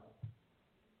know what,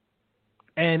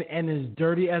 and as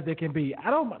dirty as they can be. I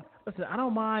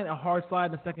don't mind a hard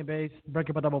slide to second base, break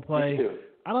up a double play. Me too.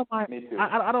 I don't mind. Me too.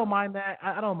 I don't mind that.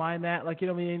 I don't mind that. Like, you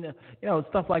know what I mean? You know,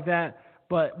 stuff like that.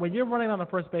 But when you're running on the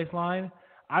first base line,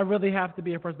 I really have to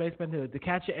be a first baseman to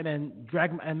catch it and then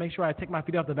drag and make sure I take my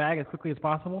feet off the bag as quickly as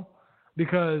possible,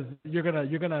 because you're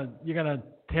gonna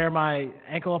tear my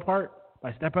ankle apart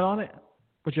by stepping on it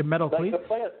with your metal cleats. The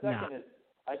play at second is.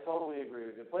 I totally agree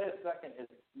with you. The play at second is.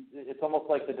 It's almost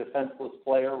like the defenseless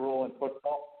player rule in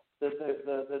football.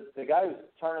 The guy who's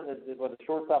turning the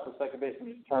shortstop or second baseman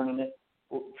who's turning it.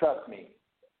 Well, trust me,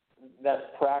 that's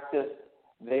practice.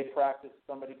 They practice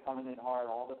somebody coming in hard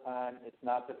all the time. It's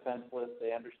not defenseless.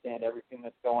 They understand everything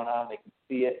that's going on. They can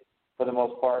see it for the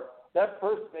most part. That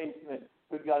first baseman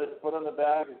who's got his foot on the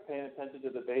bag is paying attention to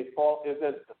the baseball is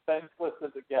as defenseless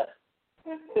as it gets.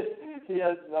 He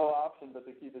has no option but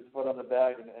to keep his foot on the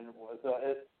bag.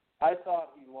 I thought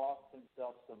he lost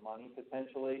himself some money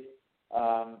potentially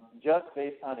just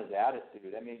based on his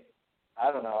attitude. I mean,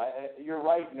 I don't know. You're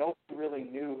right. Nobody really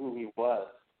knew who he was.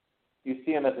 You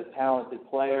see him as a talented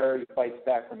player. He fights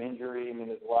back from injury. I mean,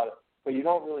 there's a lot of, but you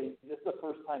don't really. This is the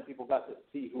first time people got to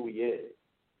see who he is,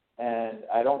 and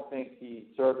I don't think he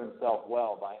served himself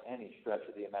well by any stretch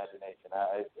of the imagination.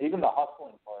 Even the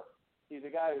hustling part. He's a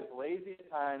guy who's lazy at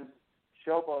times,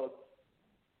 showboats,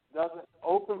 says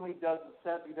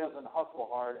he doesn't hustle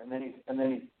hard, and then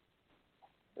he's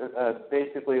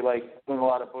basically like doing a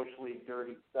lot of bush league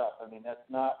dirty stuff. I mean, that's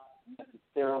not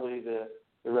necessarily the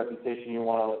reputation you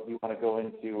want to go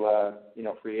into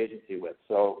free agency with.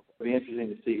 So it'll be interesting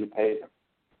to see who pays him.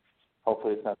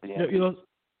 Hopefully, it's not the end.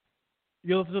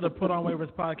 You listen to the Put On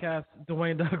Waivers podcast.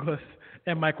 Dwayne Douglas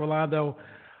and Mike Rolando.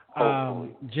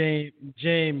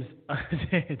 James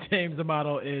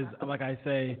Amato is, like I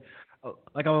say,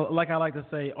 like I like to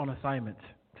say, on assignment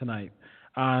tonight.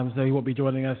 So he won't be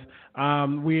joining us.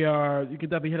 You can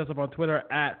definitely hit us up on Twitter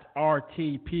at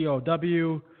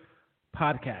RTPOW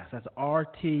podcast. That's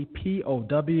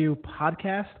RTPOW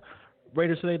podcast.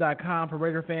 RaidersToday.com for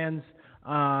Raider fans.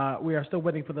 We are still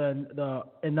waiting for the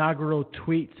inaugural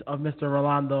tweets of Mr.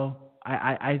 Rolando.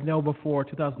 I know before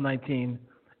 2019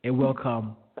 it will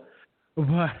come.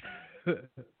 But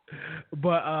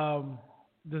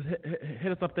just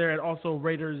hit us up there, and also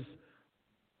Raiders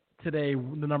Today,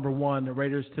 the number one.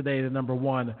 Raiders Today, the number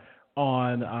one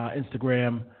on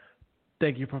Instagram.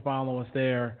 Thank you for following us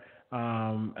there.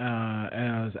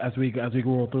 As we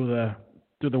roll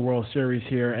through the World Series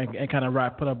here and kind of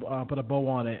put a bow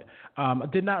on it. I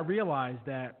did not realize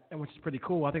that, and which is pretty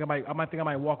cool. I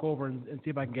might walk over and see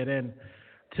if I can get in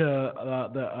to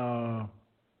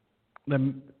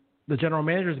the general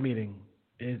managers meeting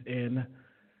is in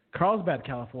Carlsbad,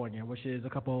 California, which is a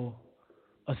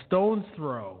stone's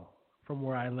throw from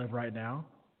where I live right now.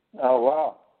 Oh,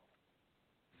 wow.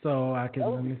 So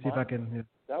let me see if I can.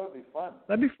 That would be fun.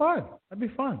 That'd be fun. It'd be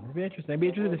interesting. It'd be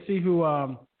interesting to see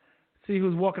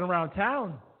who's walking around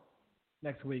town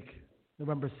next week,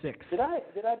 November 6th. Did I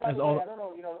by the way, I don't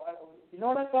know, you know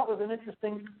what I thought was an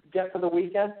interesting get for the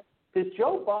weekend? Did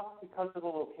Joe Buck, because of the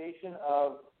location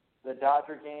of the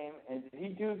Dodger game, and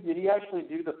did he actually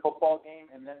do the football game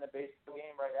and then the baseball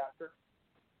game right after?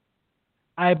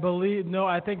 I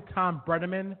think Tom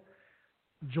Brenneman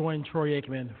joined Troy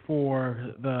Aikman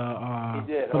for the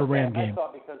Ram game. I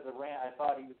thought I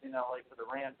thought he was in LA for the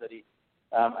Rams and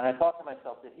I thought to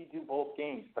myself, did he do both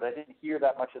games? But I didn't hear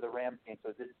that much of the Rams game, so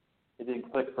it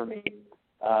didn't click for me.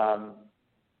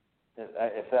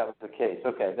 If that was the case,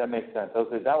 okay, that makes sense.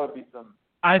 That would be some.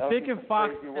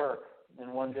 Crazy work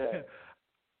in one day.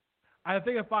 I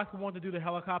think if Fox wanted to do the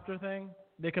helicopter thing,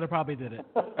 they could have probably did it.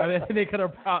 I think they could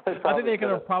have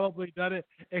probably done it.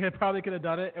 They probably could have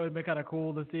done it. It would have been kind of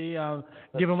cool to see.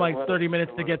 Give them like 30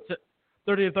 minutes to get to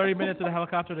 30 minutes in the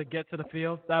helicopter to get to the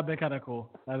field. That'd been kind of cool.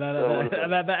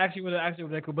 That actually would have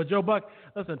been cool. But Joe Buck,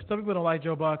 listen, some people don't like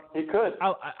Joe Buck. He could.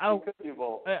 He could do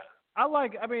both.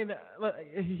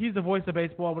 He's the voice of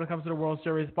baseball when it comes to the World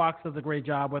Series. Fox does a great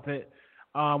job with it.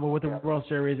 With the World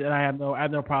Series, and I have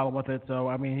no problem with it. So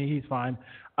he's fine.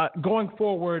 Going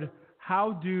forward,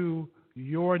 how do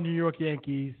your New York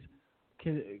Yankees?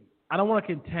 I don't want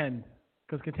to contend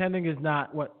because contending is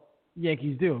not what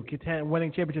Yankees do.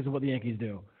 Winning championships is what the Yankees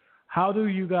do. How do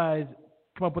you guys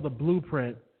come up with a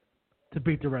blueprint to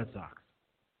beat the Red Sox?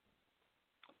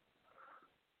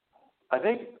 I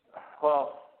think,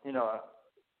 well,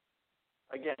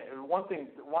 again, one thing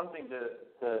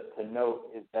to note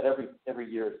is that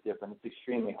every year is different. It's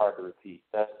extremely hard to repeat.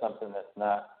 That's something that's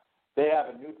not. They have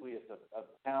a nucleus of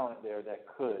talent there that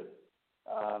could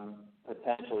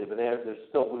potentially, but there's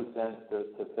still loose ends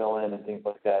to fill in and things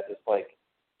like that.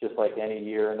 Just like any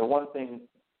year. And the one thing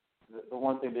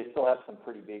they still have some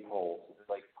pretty big holes.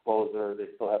 Like closer, they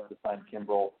still have to sign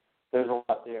Kimbrel. There's a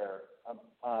lot there.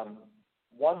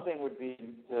 One thing would be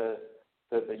the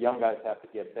young guys have to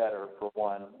get better for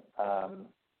one.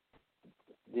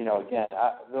 Again,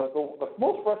 the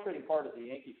most frustrating part as a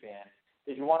Yankee fan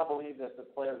is you want to believe that the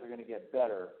players are going to get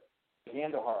better.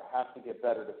 Andujar has to get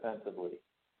better defensively.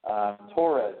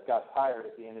 Torres got tired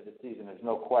at the end of the season. There's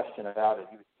no question about it.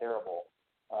 He was terrible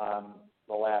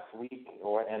the last week,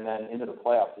 and then into the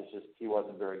playoffs. He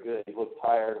wasn't very good. He looked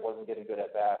tired. Wasn't getting good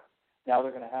at bat. Now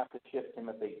they're going to have to shift him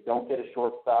if they don't get a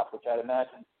shortstop, which I'd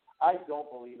imagine. I don't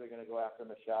believe they're going to go after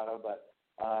Machado, but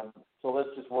so let's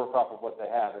just work off of what they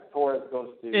have. If Torres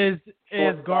goes to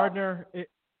is Gardner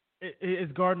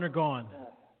gone?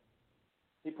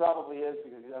 He probably is,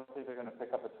 because I don't think they're going to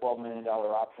pick up a $12 million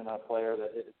option on a player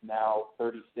that is now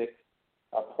 36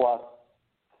 plus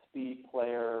speed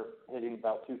player, hitting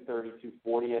about 230,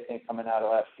 240, I think, coming out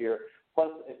of last year.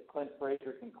 Plus, if Clint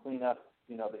Frazier can clean up,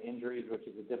 the injuries, which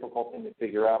is a difficult thing to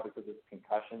figure out because it's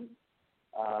concussions.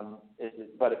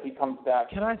 But if he comes back,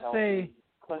 can I say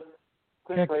Clint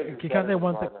Frazier can I say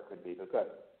one thing? Could be, but good.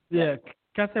 Yeah,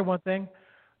 can I say one thing?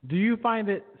 Do you find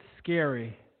it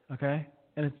scary? Okay,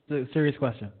 and it's a serious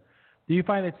question. Do you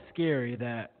find it scary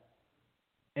that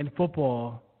in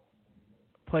football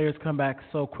players come back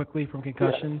so quickly from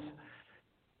concussions?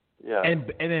 Yeah. And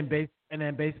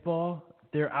then baseball,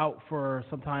 they're out for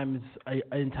sometimes an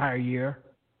entire year.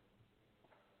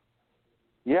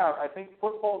 Yeah, I think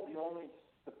football is the only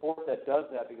sport that does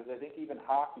that, because I think even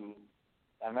hockey,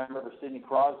 I remember Sidney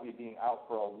Crosby being out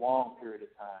for a long period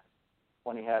of time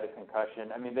when he had a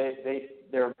concussion. I mean,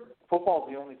 football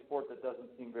is the only sport that doesn't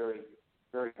seem very,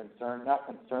 very concerned. Not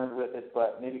concerned with it,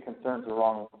 but maybe concerned the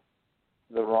wrong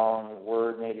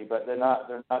word, maybe. But they're not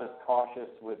as cautious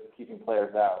with keeping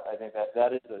players out. I think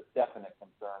that is a definite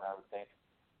concern, I would think.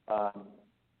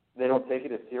 They don't take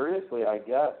it as seriously, I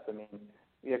guess. I mean,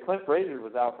 Clint Frazier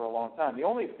was out for a long time. The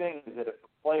only thing is that if a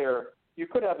player, you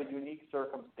could have a unique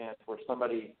circumstance where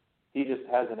somebody, he just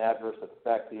has an adverse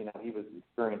effect. He was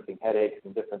experiencing headaches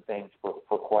and different things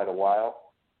for quite a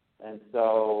while. And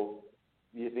so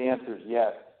the answer is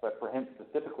yes. But for him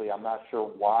specifically, I'm not sure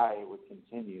why it would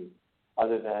continue,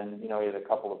 other than, he had a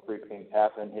couple of freak things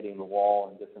happen, hitting the wall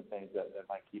and different things that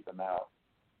might keep him out.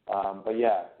 But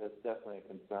yeah, that's definitely a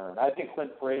concern. I think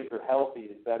Clint Frazier healthy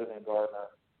is better than Gardner,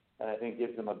 and I think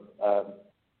gives him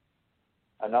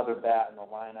another bat in the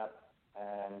lineup.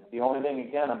 And the only thing,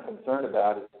 again, I'm concerned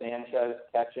about is Sanchez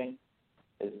catching.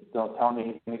 Don't tell me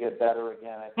he's going to get better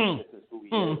again. I think this is who he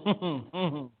is.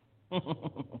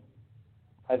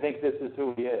 I think this is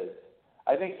who he is.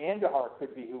 I think Andujar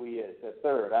could be who he is at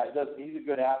third. He's a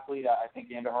good athlete. I think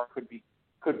Andujar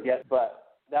could get,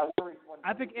 but that worries when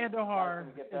I think Andujar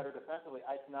going to get better defensively.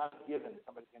 It's not a given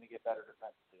somebody's going to get better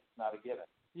defensively. It's not a given.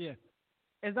 Yeah.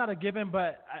 It's not a given,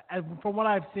 but from what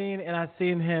I've seen, and I've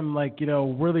seen him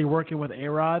really working with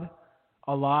A-Rod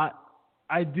a lot,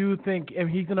 I do think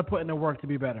he's going to put in the work to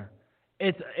be better.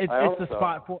 It's the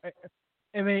spot for.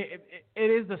 I mean, it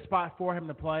is the spot for him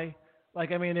to play.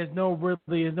 There's no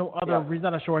other. He's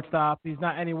not a shortstop. He's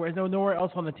not anywhere. There's nowhere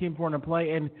else on the team for him to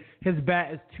play, and his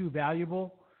bat is too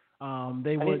valuable.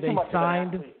 They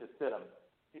signed.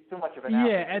 He's too much of an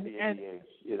athlete to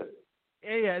be a DH.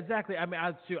 Yeah, exactly. I mean,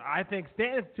 I think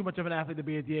Stanton's too much of an athlete to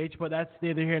be a DH, but that's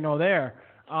neither here nor there.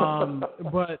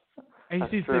 But he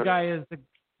sees the guy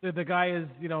is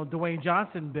Dwayne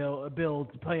Johnson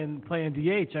build playing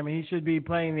DH. I mean, he should be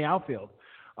playing the outfield.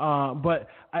 But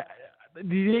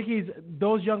the Yankees,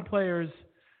 those young players,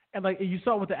 and you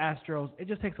saw it with the Astros, it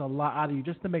just takes a lot out of you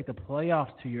just to make the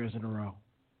playoffs 2 years in a row.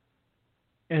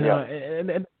 And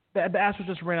the Astros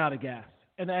just ran out of gas.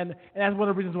 And that's one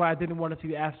of the reasons why I didn't want to see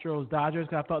the Astros-Dodgers,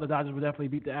 because I thought the Dodgers would definitely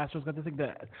beat the Astros. I think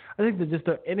that just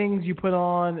the innings you put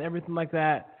on, everything like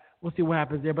that, we'll see what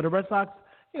happens there. But the Red Sox,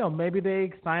 maybe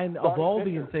they sign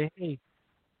Eovaldi and say, hey,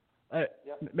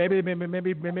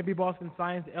 maybe Boston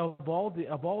signs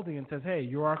Eovaldi and says, hey,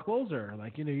 you're our closer.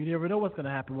 You never know what's going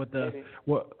to happen with the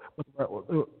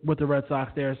Red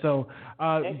Sox there. So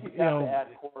Yankees have to add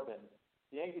Corbin.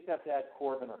 The Yankees have to add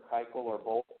Corbin or Keuchel or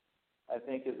both. I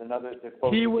think is another gap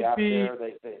there.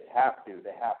 They have to.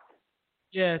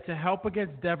 Yeah, to help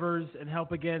against Devers and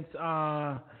help against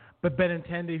but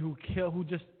Benintendi, who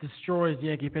just destroys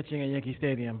Yankee pitching at Yankee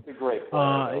Stadium. He's a great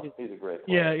player. He's a great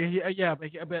player. Yeah,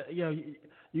 but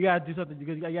you gotta do something.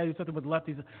 You gotta do something with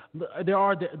lefties. There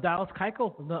are Dallas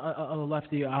Keuchel, a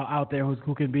lefty out there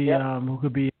who can be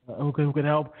who can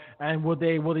help. And will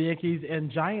the Yankees and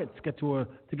Giants get to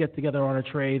get together on a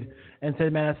trade and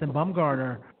send Madison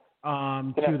Bumgarner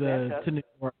to New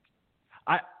York?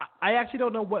 I actually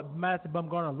don't know what Madison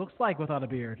Bumgarner looks like without a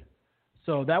beard,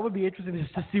 so that would be interesting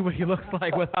just to see what he looks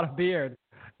like without a beard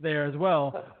there as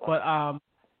well. But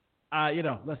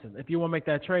listen, if you want to make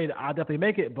that trade, I'll definitely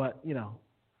make it. But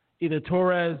either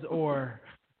Torres or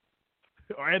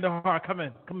Andujar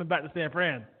coming back to San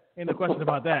Fran. Ain't no question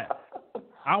about that.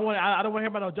 I don't want to hear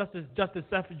about no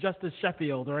Justice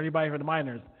Sheffield or anybody from the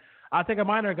minors. I'll take a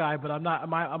minor guy, but I'm not a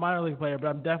minor league player. But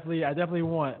I definitely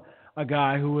want a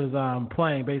guy who is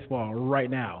playing baseball right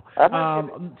now. I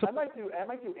might do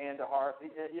Andujar.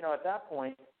 At that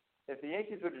point, if the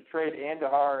Yankees were to trade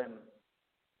Andujar and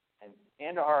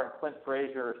Clint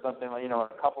Frazier or something, a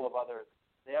couple of others,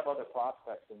 they have other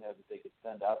prospects in there that they could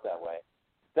send out that way.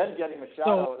 Then getting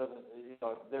Machado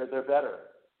doesn't. They're better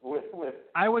with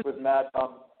Mad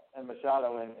Bum and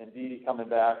Machado and Didi coming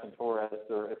back and Torres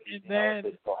or if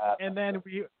they still have. And then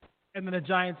the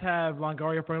Giants have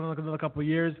Longoria for another couple of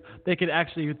years. They could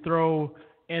actually throw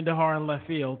Andujar in left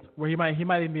field, where he might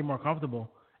even be more comfortable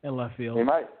in left field. He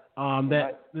might.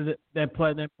 They're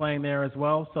playing there as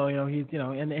well. So he's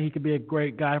and he could be a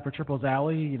great guy for Triples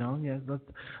Alley.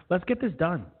 Let's get this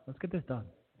done.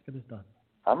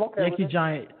 I'm okay.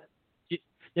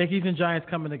 Yankees and Giants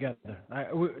coming together.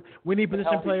 We need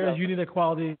position players. You need a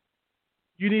quality.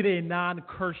 You need a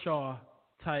non-Kershaw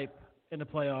type in the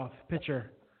playoff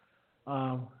pitcher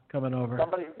coming over.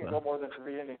 Somebody who can go more than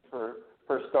 3 innings per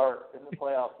start in the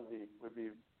playoffs would be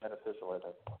beneficial, I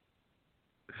think.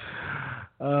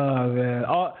 Oh man!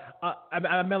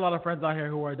 I met a lot of friends out here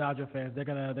who are Dodger fans. They're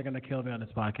gonna kill me on this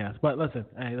podcast. But listen,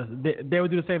 they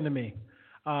would do the same to me.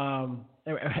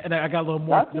 And I got a little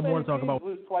more to talk about.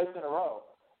 Lose twice in a row.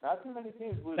 Not too many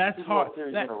teams lose two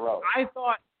series in a row. I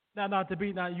thought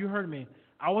you heard me.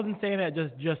 I wasn't saying that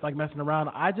just like messing around.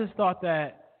 I just thought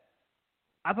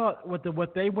what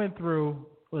they went through,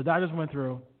 what the Dodgers went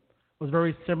through, was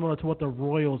very similar to what the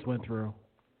Royals went through.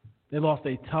 They lost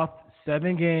a tough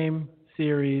 7-game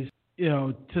series,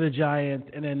 to the Giants,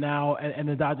 and then now, and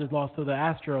the Dodgers lost to the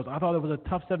Astros. I thought it was a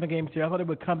tough 7-game series. I thought it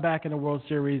would come back in the World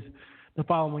Series the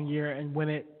following year and win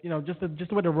it. Just the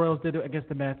way the Royals did it against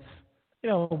the Mets.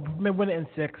 Win it in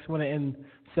 6, win it in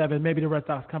 7. Maybe the Red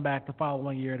Sox come back the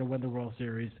following year to win the World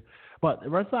Series. But the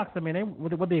Red Sox, they win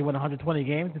 120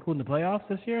 games, including the playoffs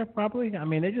this year, probably. They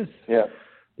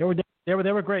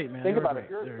were great, man. Think about it.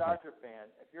 If you're a Dodger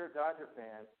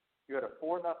fan, you had a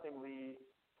 4-0 lead.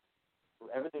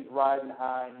 Everything's riding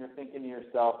high, and you're thinking to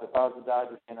yourself, if I was a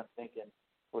Dodger fan, I'm thinking,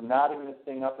 we're not even going to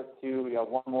sting up at 2. We got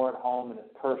one more at home, and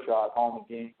it's Kershaw at home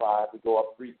in Game 5. We go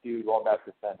up 3-2, going back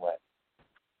to Fenway.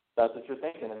 That's what you're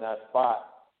thinking in that spot.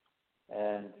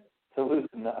 And to lose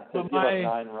to give up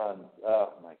 9 runs,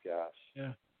 oh my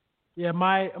gosh. Yeah.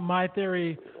 My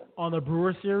theory on the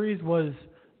Brewer series was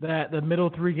that the middle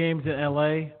 3 games in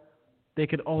LA, they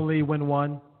could only win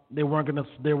 1. They weren't gonna.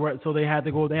 So they had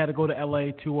to go. They had to go to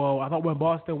LA 2-0. I thought when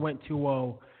Boston went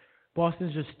 2-0,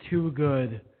 Boston's just too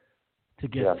good to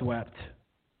get swept,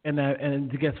 and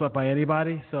to get swept by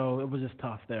anybody. So it was just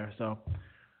tough there. So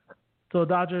the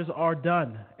Dodgers are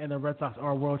done, and the Red Sox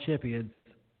are world champions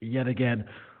yet again.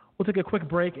 We'll take a quick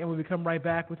break, and when we come right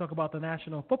back, we talk about the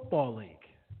National Football League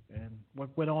and what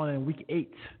went on in Week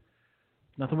 8.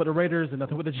 Nothing with the Raiders and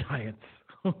nothing with the Giants.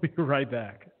 We'll be right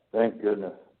back. Thank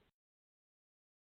goodness.